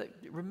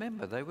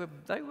 Remember, they were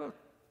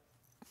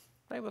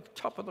the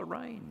top of the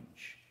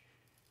range.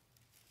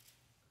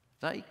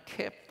 They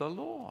kept the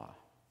law.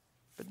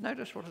 But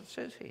notice what it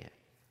says here.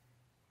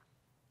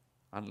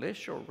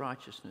 Unless your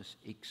righteousness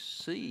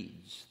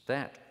exceeds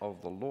that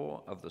of the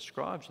law of the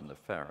scribes and the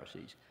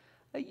Pharisees,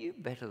 are you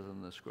better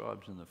than the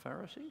scribes and the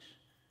Pharisees?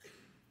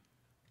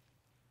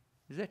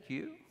 Is that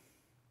you?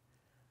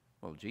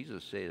 Well,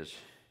 Jesus says,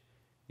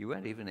 you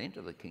won't even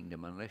enter the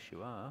kingdom unless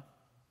you are.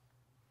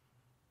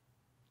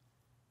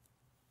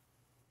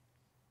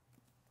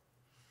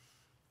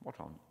 What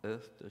on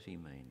earth does he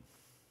mean?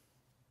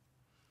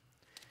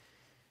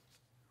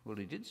 Well,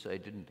 he did say,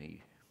 didn't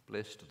he?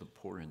 Blessed are the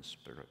poor in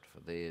spirit, for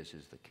theirs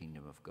is the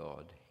kingdom of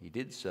God. He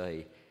did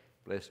say,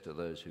 blessed are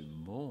those who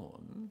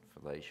mourn,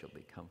 for they shall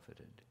be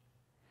comforted.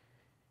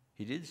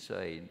 He did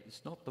say,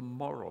 it's not the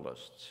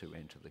moralists who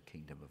enter the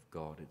kingdom of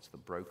God, it's the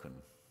broken.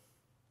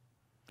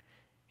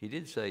 He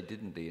did say,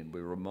 didn't he, and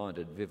we're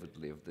reminded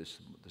vividly of this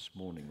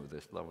morning with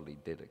this lovely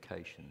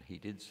dedication, he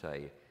did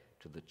say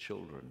to the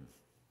children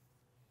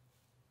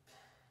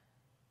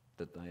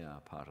that they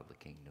are part of the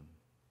kingdom.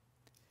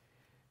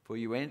 For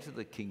you enter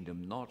the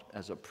kingdom not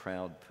as a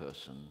proud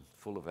person,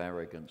 full of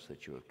arrogance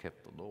that you have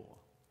kept the law.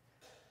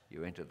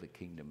 You enter the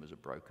kingdom as a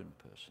broken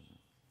person,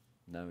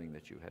 knowing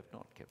that you have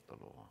not kept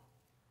the law.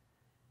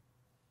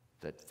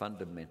 That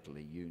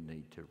fundamentally you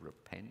need to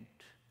repent,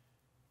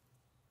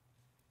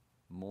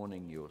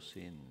 mourning your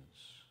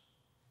sins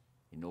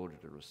in order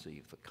to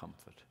receive the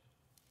comfort.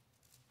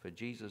 For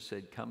Jesus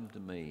said, "Come to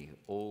me,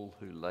 all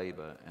who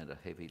labour and are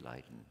heavy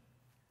laden,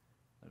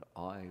 and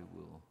I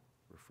will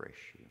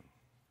refresh you.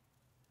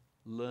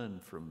 Learn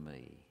from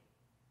me.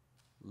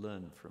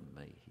 Learn from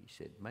me," he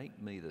said. "Make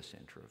me the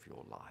centre of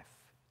your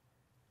life."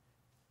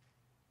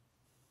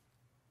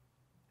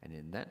 And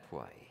in that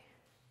way,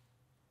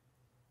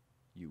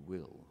 you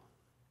will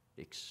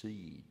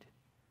exceed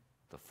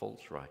the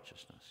false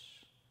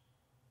righteousness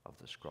of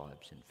the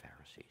scribes and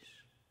Pharisees.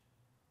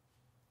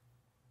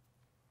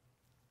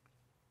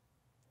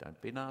 Don't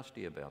be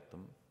nasty about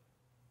them.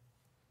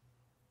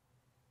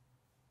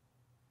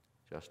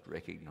 Just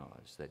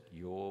recognize that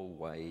your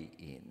way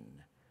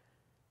in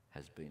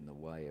has been the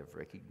way of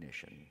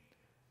recognition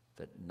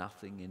that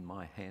nothing in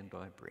my hand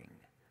I bring,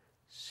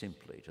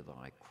 simply to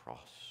thy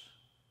cross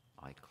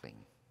I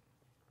cling.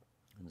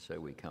 And so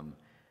we come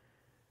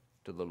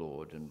to the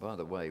Lord. And by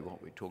the way,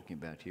 what we're talking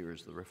about here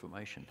is the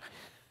Reformation.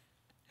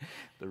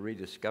 The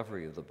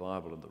rediscovery of the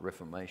Bible and the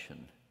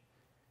Reformation.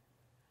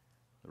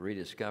 The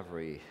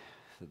rediscovery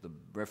that the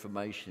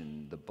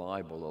Reformation, the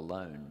Bible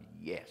alone,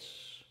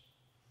 yes.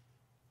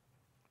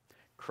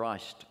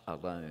 Christ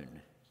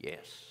alone,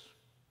 yes.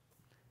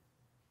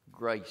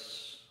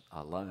 Grace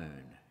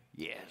alone,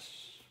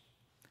 yes.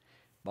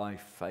 By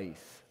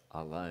faith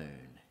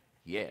alone,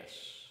 yes.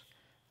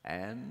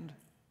 And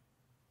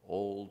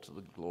all to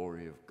the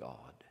glory of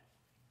God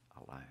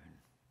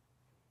alone.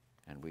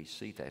 And we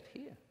see that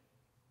here.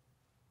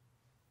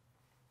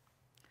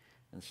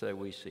 And so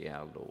we see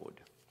our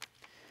Lord.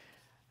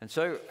 And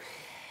so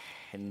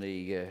in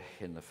the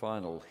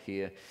final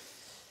here,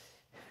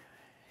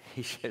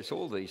 he says,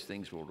 all these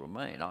things will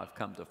remain. I've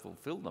come to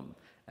fulfill them,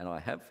 and I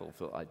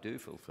do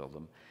fulfill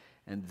them.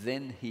 And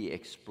then he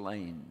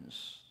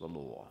explains the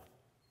law.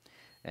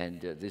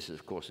 And this,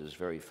 of course, is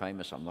very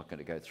famous. I'm not going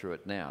to go through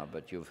it now,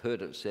 but you've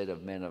heard it said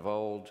of men of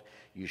old,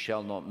 "You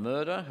shall not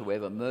murder.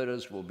 Whoever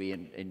murders will be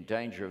in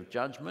danger of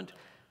judgment."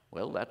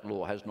 Well, that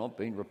law has not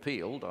been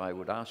repealed. I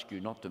would ask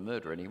you not to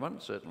murder anyone,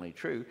 certainly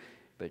true.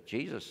 But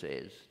Jesus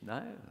says,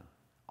 no,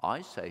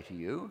 I say to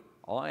you,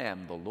 I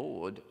am the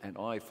Lord and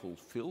I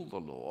fulfill the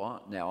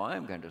law. Now I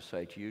am going to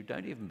say to you,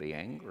 don't even be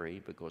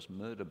angry, because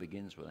murder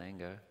begins with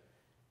anger.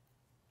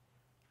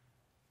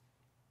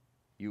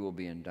 You will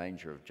be in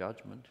danger of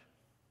judgment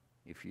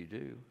if you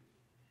do,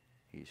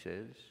 he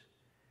says.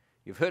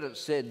 You've heard it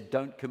said,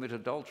 don't commit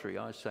adultery.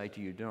 I say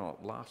to you, do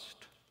not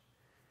lust,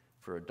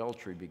 for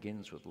adultery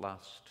begins with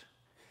lust.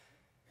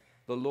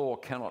 The law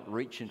cannot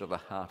reach into the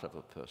heart of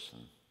a person.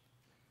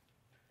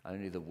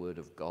 Only the word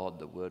of God,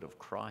 the word of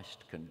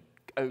Christ, can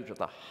go to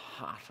the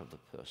heart of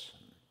the person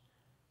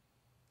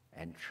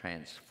and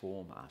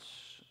transform us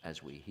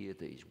as we hear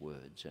these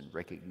words and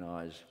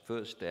recognize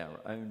first our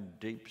own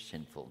deep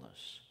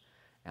sinfulness,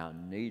 our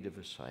need of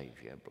a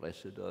Saviour.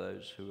 Blessed are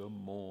those who are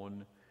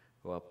mourn,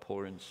 who are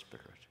poor in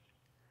spirit.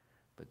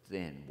 But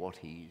then what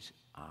he's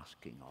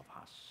asking of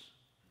us.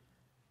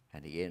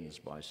 And he ends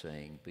by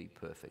saying, be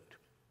perfect.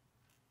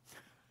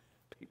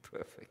 Be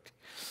perfect.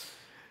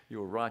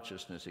 Your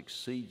righteousness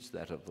exceeds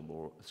that of the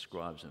law, the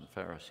scribes and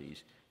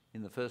Pharisees,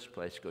 in the first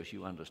place because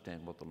you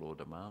understand what the law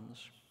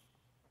demands,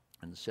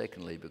 and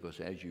secondly because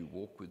as you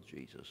walk with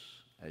Jesus,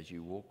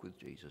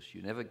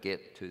 you never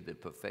get to the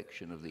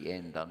perfection of the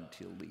end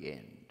until the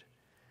end.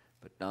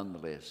 But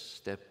nonetheless,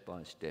 step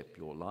by step,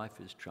 your life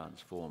is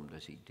transformed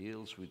as he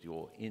deals with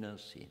your inner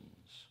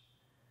sins,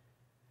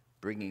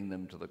 bringing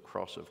them to the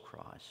cross of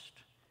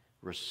Christ,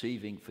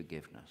 receiving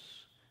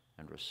forgiveness,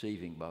 and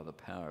receiving by the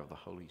power of the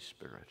Holy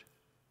Spirit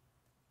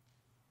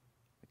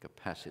the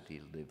capacity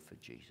to live for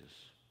Jesus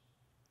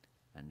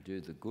and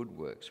do the good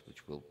works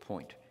which will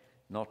point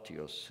not to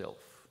yourself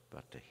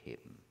but to him.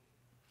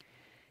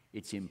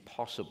 It's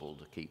impossible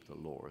to keep the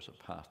law as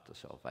a path to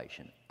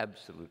salvation.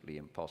 Absolutely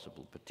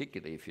impossible,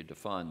 particularly if you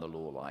define the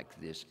law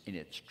like this in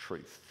its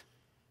truth.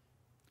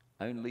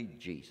 Only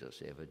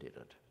Jesus ever did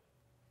it.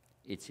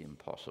 It's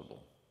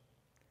impossible.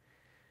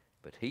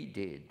 But he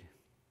did,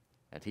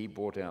 and he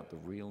brought out the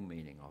real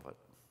meaning of it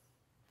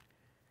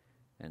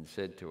and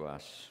said to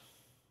us,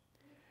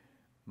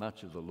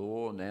 much of the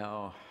law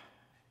now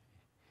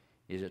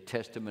is a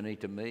testimony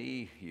to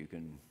me. You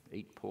can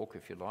eat pork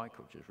if you like,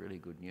 which is really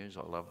good news.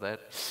 I love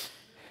that.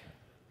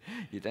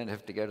 You don't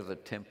have to go to the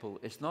temple.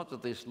 It's not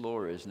that this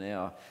law is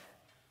now...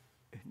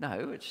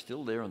 No, it's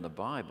still there in the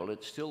Bible.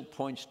 It still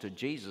points to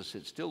Jesus.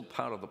 It's still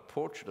part of the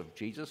portrait of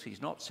Jesus.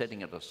 He's not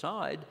setting it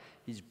aside.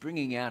 He's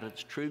bringing out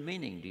its true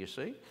meaning. Do you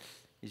see?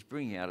 He's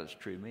bringing out its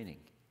true meaning.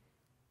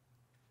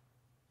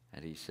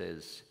 And he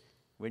says,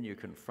 when you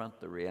confront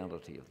the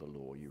reality of the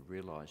law, you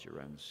realize your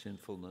own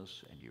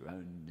sinfulness and your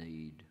own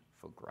need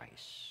for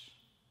grace,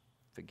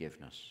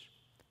 forgiveness.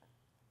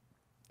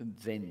 And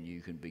then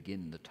you can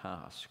begin the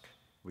task,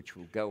 which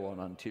will go on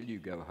until you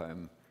go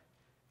home,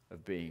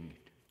 of being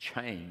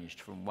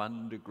changed from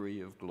one degree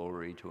of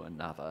glory to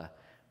another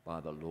by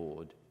the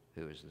Lord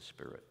who is the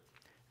Spirit.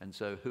 And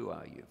so who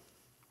are you?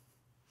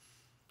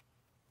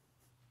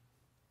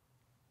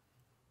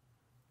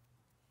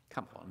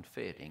 Come on,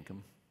 fair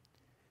dinkum.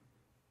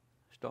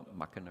 Stop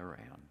mucking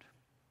around.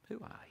 Who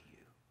are you?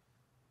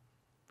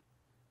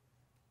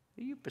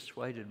 Are you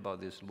persuaded by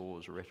this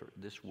world's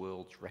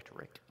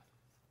rhetoric?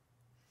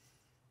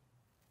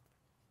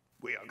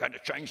 We are going to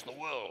change the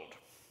world.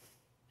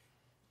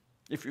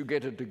 If you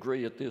get a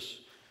degree at this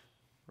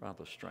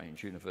rather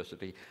strange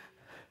university,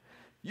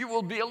 you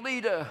will be a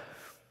leader.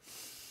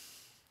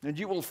 And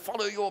you will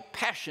follow your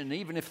passion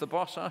even if the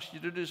boss asks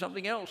you to do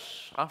something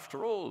else.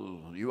 After all,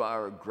 you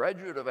are a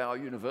graduate of our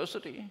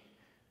university.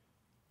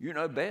 You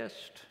know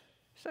best.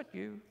 Is that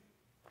you?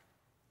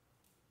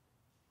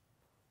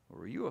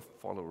 Or are you a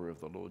follower of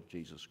the Lord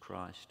Jesus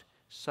Christ,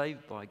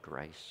 saved by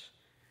grace,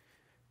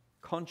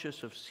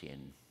 conscious of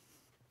sin,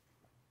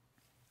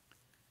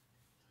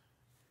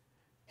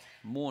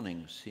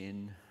 mourning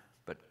sin,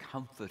 but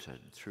comforted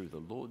through the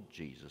Lord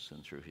Jesus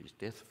and through his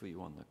death for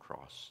you on the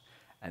cross,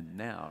 and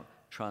now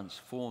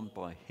transformed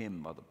by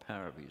him by the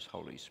power of his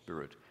Holy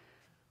Spirit,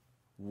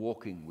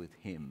 walking with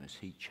him as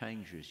he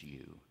changes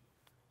you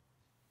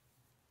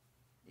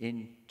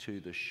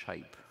into the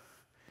shape,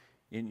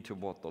 into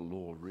what the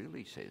law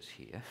really says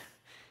here,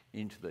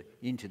 into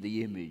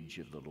the image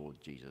of the Lord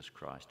Jesus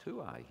Christ. Who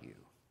are you?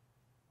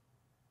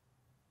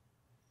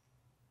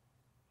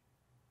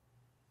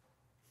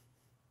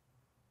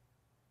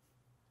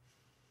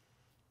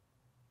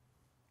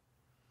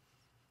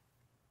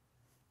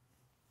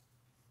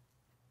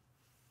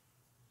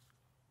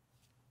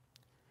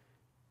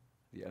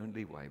 The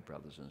only way,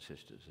 brothers and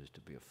sisters, is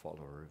to be a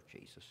follower of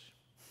Jesus.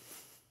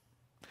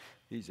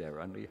 He's our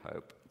only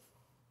hope.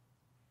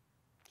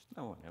 There's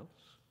no one else.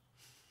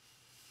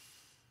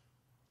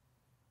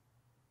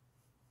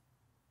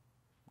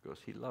 Because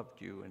he loved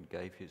you and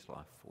gave his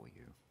life for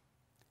you.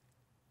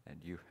 And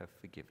you have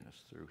forgiveness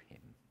through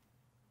him.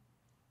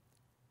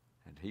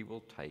 And he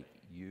will take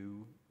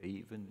you,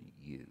 even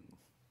you,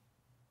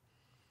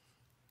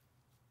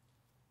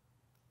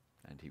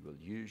 and he will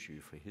use you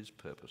for his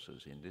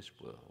purposes in this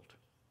world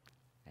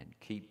and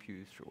keep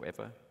you through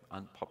ever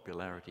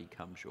unpopularity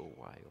comes your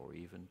way or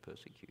even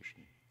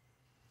persecution,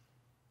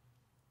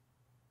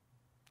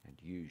 and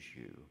use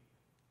you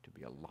to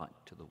be a light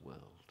to the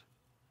world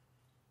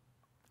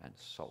and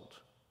salt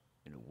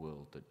in a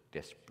world that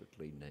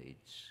desperately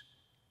needs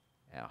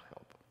our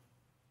help.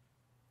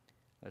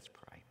 Let's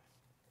pray.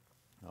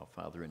 Our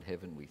Father in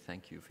heaven, we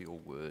thank you for your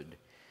word.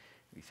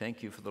 We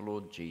thank you for the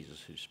Lord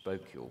Jesus who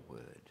spoke your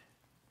word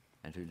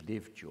and who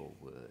lived your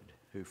word,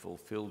 who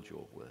fulfilled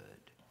your word.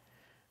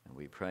 And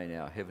we pray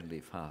now, Heavenly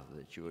Father,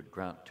 that you would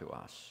grant to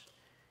us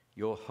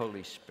your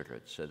Holy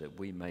Spirit so that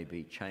we may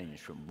be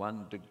changed from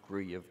one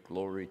degree of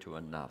glory to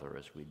another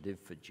as we live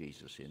for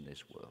Jesus in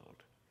this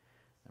world.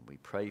 And we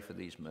pray for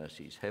these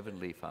mercies,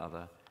 Heavenly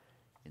Father,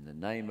 in the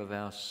name of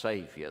our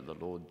Saviour, the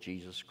Lord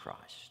Jesus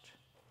Christ.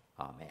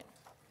 Amen.